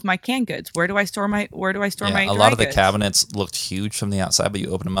put all of my canned goods? Where do I store my my dry a lot of the goods? Cabinets looked huge from the outside, but you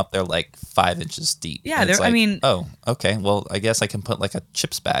open them up, they're like 5 inches deep. Yeah, like, I mean, oh, okay, well, I guess I can put like a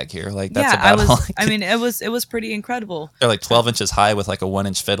chips bag here. Like, that's about all I mean, it was pretty incredible. They're like 12 inches high with like a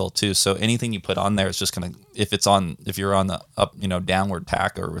 1-inch fiddle too. So anything you put on there is just gonna, if you're on the up, downward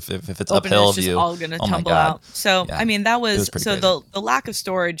tack, or if it's uphill it's just view, all gonna tumble out. So I mean, that was so crazy. The lack of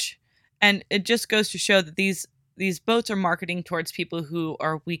storage, and it just goes to show that these boats are marketing towards people who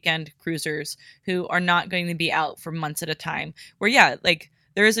are weekend cruisers who are not going to be out for months at a time. Where like,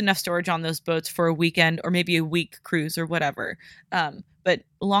 there is enough storage on those boats for a weekend or maybe a week cruise or whatever. But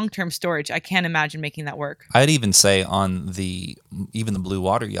long-term storage, I can't imagine making that work. I'd even say on even the Blue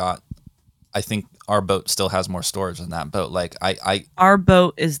Water yacht, I think our boat still has more storage than that boat. Like our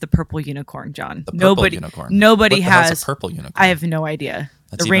boat is the purple unicorn, John. The purple unicorn. Nobody what the has hell's a purple unicorn. I have no idea.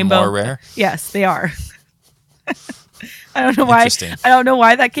 That's the even rainbow. more rare. Yes, they are. I don't know why. I don't know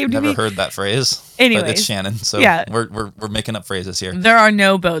why that came to me. Never heard that phrase. Anyways, but it's Shannon, so we're making up phrases here. There are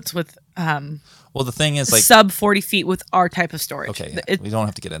no boats with well, the thing is, like, sub 40 feet with our type of storage. Okay, we don't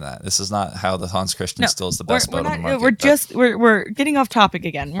have to get into that. This is not how the Hans Christian still is the best boat on the market. We're getting off topic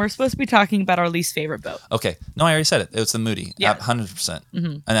again. We're supposed to be talking about our least favorite boat. Okay, no, I already said it. It was the Moody, 100%. Mm-hmm.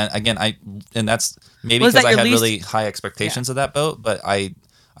 And then, again, that's maybe Was because that I had least... really high expectations of that boat, but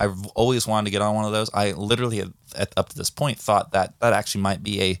I've always wanted to get on one of those. I literally, up to this point, thought that actually might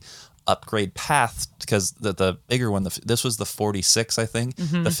be a upgrade path, because the bigger one, this was the 46, I think.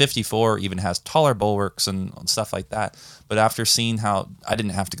 Mm-hmm. The 54 even has taller bulwarks and stuff like that. But after seeing how I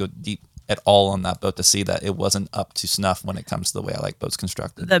didn't have to go deep at all on that boat to see that it wasn't up to snuff when it comes to the way I like boats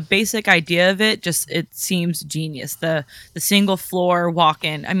constructed. The basic idea of it seems genius. The single floor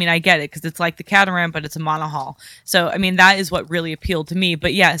walk-in. I mean, I get it because it's like the catamaran, but it's a monohull. So, I mean, that is what really appealed to me.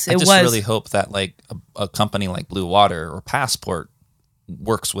 But yes, I just really hope that like a company like Blue Water or Passport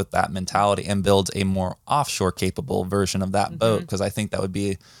works with that mentality and builds a more offshore capable version of that boat, because I think that would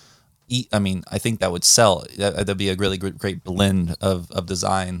be, I think that would sell. That'd be a really great blend of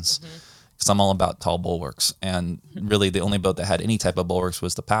designs, because I'm all about tall bulwarks, and really the only boat that had any type of bulwarks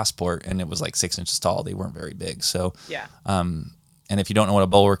was the Passport, and it was like 6 inches tall. They weren't very big. So yeah. And if you don't know what a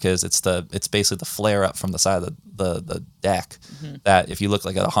bulwark is, it's basically the flare up from the side of the deck. That if you look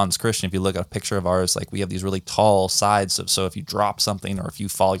like at a Hans Christian, if you look at a picture of ours, like we have these really tall sides. So if you drop something or if you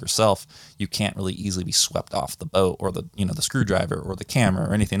fall yourself, you can't really easily be swept off the boat or the screwdriver or the camera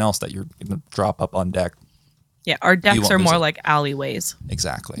or anything else that you're going to drop up on deck. Yeah, our decks are more like alleyways.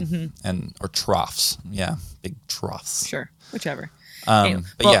 Exactly, or troughs. Yeah, big troughs. Sure, whichever.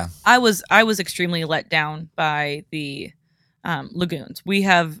 Yeah, I was extremely let down by the lagoons. We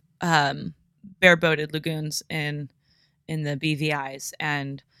have bare-boated lagoons in the BVIs,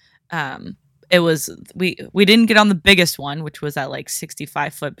 and it was we didn't get on the biggest one, which was at like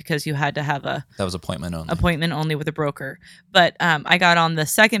 65 foot, because you had to have that was appointment only with a broker. But I got on the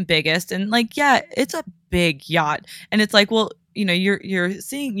second biggest, and like, yeah, it's a big yacht, and it's like, well, you're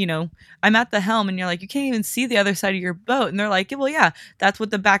seeing, I'm at the helm, and you're like, you can't even see the other side of your boat. And they're like, well, yeah, that's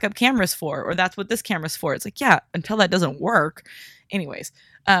what the backup camera's for, or that's what this camera's for. It's like, yeah, until that doesn't work. Anyways.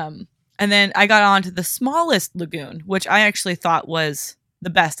 And then I got on to the smallest lagoon, which I actually thought was the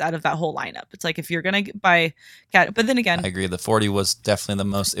best out of that whole lineup. It's like, if you're going to buy cat, but then again, I agree. The 40 was definitely the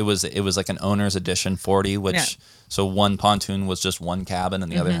most, it was like an owner's edition 40, which, so one pontoon was just one cabin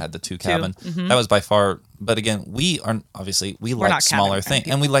and the other had the two cabin. That was by far, but again, we like smaller things,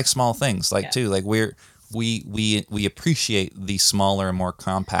 and we like small things too. Like we appreciate the smaller, more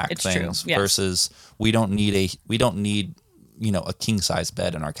compact things versus we don't need a king size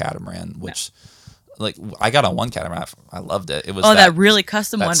bed in our catamaran, which like I got on one catamaran, I loved it. It was that really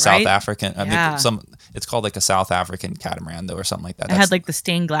custom one, South right? African. I mean, it's called like a South African catamaran though, or something like that. It had like the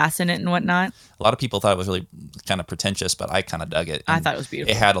stained glass in it and whatnot. A lot of people thought it was really kind of pretentious, but I kind of dug it. I thought it was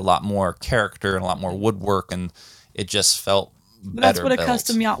beautiful. It had a lot more character and a lot more woodwork, and it just felt better. That's what a built.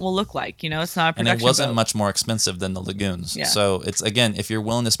 Custom yacht will look like. It's not a production and it wasn't boat. Much more expensive than the lagoons. Yeah. So it's, again, if you're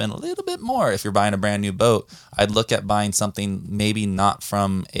willing to spend a little bit more, if you're buying a brand new boat, I'd look at buying something maybe not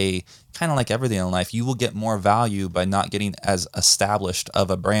from a kind of like everything in life. You will get more value by not getting as established of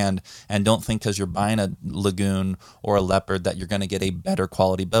a brand, and don't think because you're buying a lagoon or a Leopard that you're going to get a better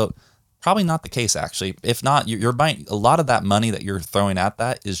quality boat. Probably not the case, actually. If not, you're buying a lot of that money that you're throwing at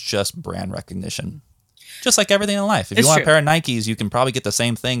that is just brand recognition. Just like everything in life. If you want a pair of Nikes, you can probably get the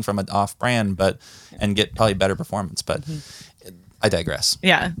same thing from an off-brand, and get probably better performance. But I digress.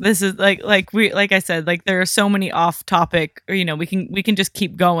 Yeah, this is like I said, like there are so many off-topic. We can just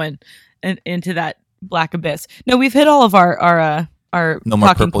keep going into that black abyss. No, we've hit all of our no more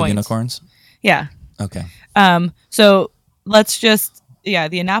purple points. Unicorns. Yeah. Okay. So let's just the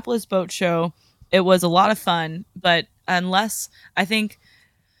Annapolis Boat Show. It was a lot of fun, but unless I think.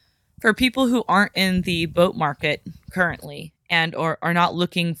 For people who aren't in the boat market currently and or are not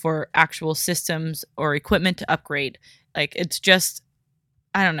looking for actual systems or equipment to upgrade, like it's just,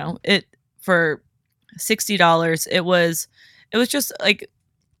 I don't know, it for $60, it was just like,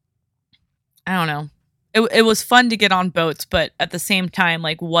 I don't know. It was fun to get on boats, but at the same time,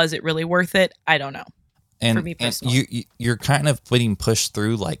 like, was it really worth it? I don't know. And, for me personally. And you're kind of getting pushed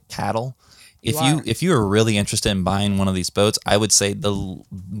through like cattle. If you are really interested in buying one of these boats, I would say the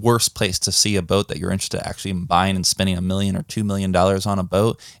worst place to see a boat that you're interested actually in buying and spending $1 million or $2 million on a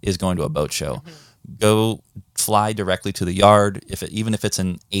boat is going to a boat show. Go fly directly to the yard, even if it's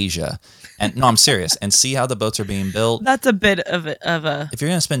in Asia. And no, I'm serious. And see how the boats are being built. That's a bit of a. If you're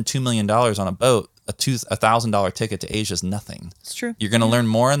going to spend $2 million on a boat, a $1,000 ticket to Asia is nothing. It's true. You're going to learn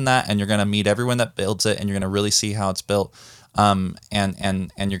more in that, and you're going to meet everyone that builds it, and you're going to really see how it's built. And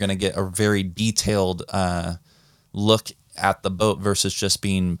you're going to get a very detailed look at the boat versus just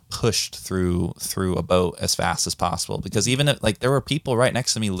being pushed through a boat as fast as possible. Because even if, like, there were people right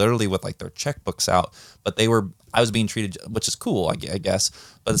next to me literally with like their checkbooks out, but I was being treated, which is cool, I guess.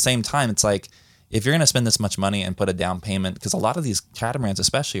 But at the same time, it's like, if you're going to spend this much money and put a down payment, because a lot of these catamarans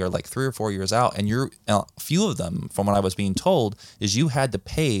especially are like 3 or 4 years out, and a few of them, from what I was being told, is you had to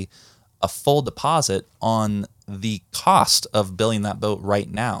pay a full deposit on the cost of building that boat right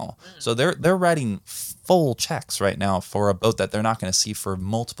now. So they're writing full checks right now for a boat that they're not going to see for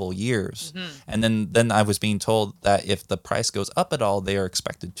multiple years. And then I was being told that if the price goes up at all, they are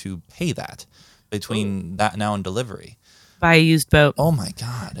expected to pay that between that now and delivery. Buy a used boat. Oh my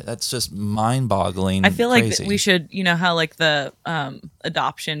God, that's just mind-boggling. I feel crazy. like we should, how like the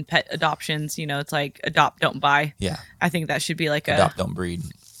pet adoptions, it's like adopt, don't buy. Yeah. I think that should be like adopt, don't breed.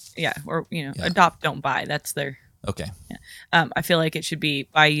 Yeah, or adopt, don't buy. That's their. Okay. Yeah. I feel like it should be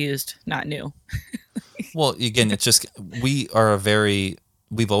buy used, not new. Well, again, it's just we've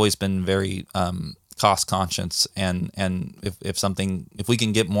always been very cost conscious, and if we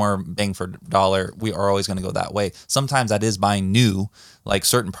can get more bang for dollar, we are always going to go that way. Sometimes that is buying new. Like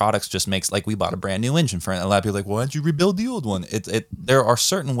certain products just makes, like we bought a brand new engine for it. A lot of people are like, why don't you rebuild the old one? There are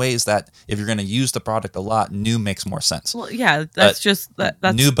certain ways that if you're going to use the product a lot, new makes more sense. Well, yeah, that's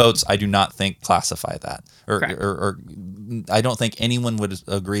that's new boats. I do not think classify that, or I don't think anyone would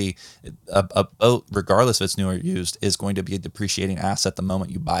agree. A boat, regardless if it's new or used, is going to be a depreciating asset the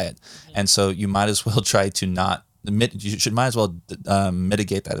moment you buy it, and so you might as well try to not. You might as well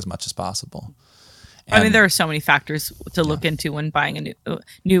mitigate that as much as possible. And, there are so many factors to look into when buying a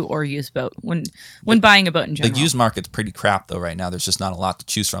new or used boat. When buying a boat in general, the used market's pretty crap though right now. There's just not a lot to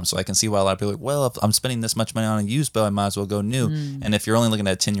choose from. So I can see why a lot of people are like, well, if I'm spending this much money on a used boat, I might as well go new. And if you're only looking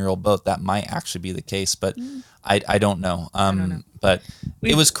at a 10-year-old boat, that might actually be the case. But I don't know. I don't know. But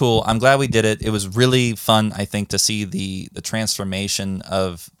it was cool. I'm glad we did it. It was really fun, I think, to see the transformation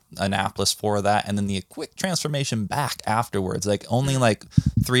of Annapolis for that, and then the quick transformation back afterwards. Like only like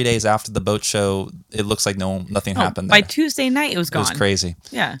 3 days after the boat show, it looks like nothing happened there. By Tuesday night, it was gone. It was crazy.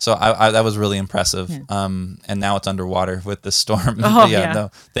 Yeah. So I that was really impressive. Yeah. And now it's underwater with the storm. Oh yeah. No,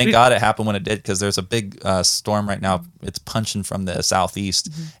 thank God it happened when it did, because there's a big storm right now. It's punching from the southeast,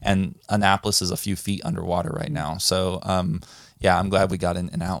 and Annapolis is a few feet underwater right now. So yeah, I'm glad we got in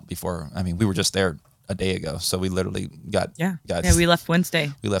and out before. I mean, we were just there a day ago, so we literally got we left Wednesday.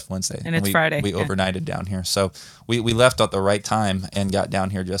 And it's Friday. We overnighted down here, so we left at the right time and got down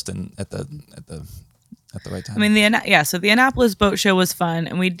here just at the right time. I mean, so the Annapolis Boat Show was fun,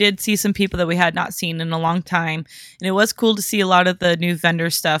 and we did see some people that we had not seen in a long time, and it was cool to see a lot of the new vendor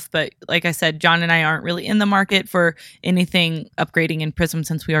stuff. But like I said, John and I aren't really in the market for anything upgrading in Prism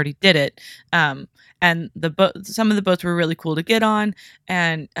since we already did it. And some of the boats were really cool to get on,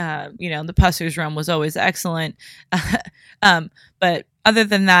 and the Pusser's Run was always excellent. But other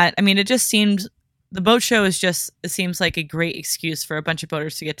than that, I mean, it just seems the boat show seems like a great excuse for a bunch of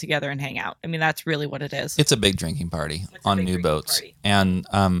boaters to get together and hang out. I mean, that's really what it is. It's a big drinking party on new boats, and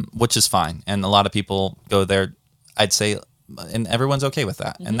which is fine. And a lot of people go there, I'd say, and everyone's okay with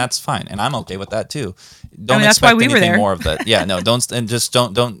that, and that's fine, and I'm okay with that too. Don't that's expect why we anything were there. more of that. Yeah, no, don't.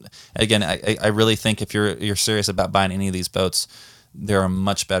 Again, I really think if you're serious about buying any of these boats, there are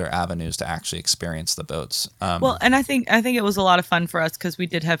much better avenues to actually experience the boats. Well, and I think it was a lot of fun for us because we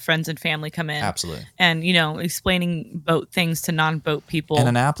did have friends and family come in. Absolutely. And, explaining boat things to non-boat people. And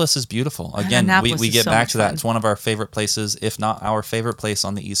Annapolis is beautiful. Again, we get back to that. Fun. It's one of our favorite places, if not our favorite place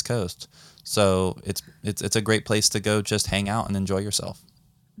on the East Coast. So it's a great place to go just hang out and enjoy yourself.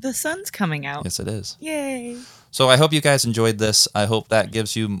 The sun's coming out. Yes, it is. Yay. So I hope you guys enjoyed this. I hope that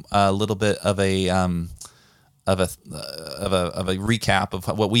gives you a little bit of a recap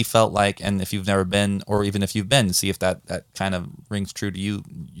of what we felt like, and if you've never been, or even if you've been, see if that kind of rings true to you,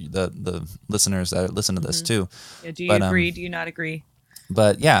 the listeners that listen to this too. Yeah, do you agree? Do you not agree?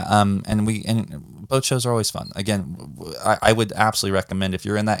 But yeah, and boat shows are always fun. Again, I would absolutely recommend if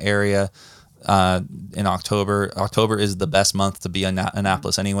you're in that area in October. October is the best month to be in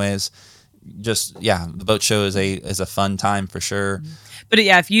Annapolis, anyways. The boat show is a fun time for sure. But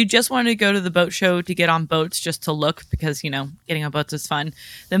yeah, if you just want to go to the boat show to get on boats just to look, because getting on boats is fun,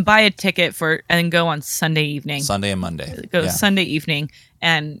 then buy a ticket and go on Sunday evening. Sunday and Monday. Go Sunday evening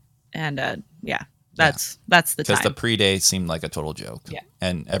that's the time. Because the pre-day seemed like a total joke. Yeah.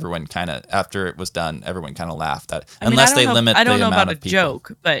 And everyone kind of, after it was done, everyone kind of laughed at it. I mean, Unless they know, limit I don't the know amount about of a people.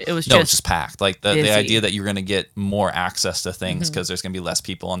 joke, but it was No, it's just packed. Like the idea that you're going to get more access to things because there's going to be less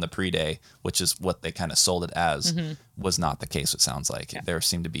people on the pre-day, which is what they kind of sold it as, was not the case, it sounds like. Yeah. There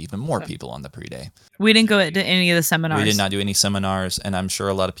seemed to be even more people on the pre-day. We didn't go to any of the seminars. We did not do any seminars, and I'm sure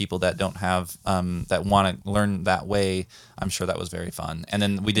a lot of people that don't have, that want to learn that way, I'm sure that was very fun. And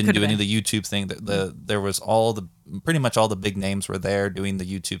then we didn't do any of the YouTube thing. There was pretty much all the big names were there doing the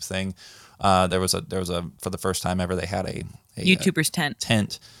YouTube thing. There was a for the first time ever, they had a YouTuber's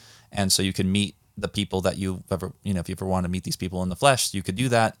tent, and so you could meet the people that you ever, if you ever want to meet these people in the flesh, you could do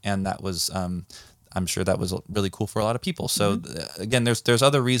that, and that was I'm sure that was really cool for a lot of people. So again, there's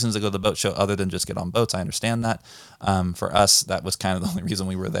other reasons to go to the boat show other than just get on boats. I understand that. For us, that was kind of the only reason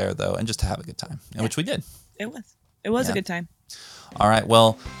we were there, though, and just to have a good time, which we did. It was a good time. All right.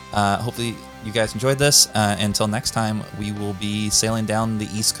 Well, hopefully you guys enjoyed this. Until next time, we will be sailing down the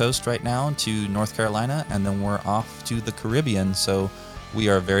East Coast right now to North Carolina, and then we're off to the Caribbean. So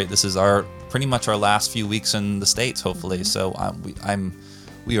this is pretty much our last few weeks in the States, hopefully. So I'm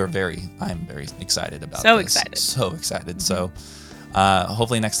very excited about this. So excited. So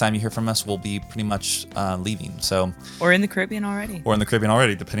hopefully next time you hear from us, we'll be pretty much leaving. So or in the Caribbean already.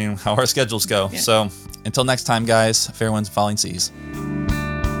 Depending on how our schedules go. Yeah. So until next time, guys, fair winds and falling seas.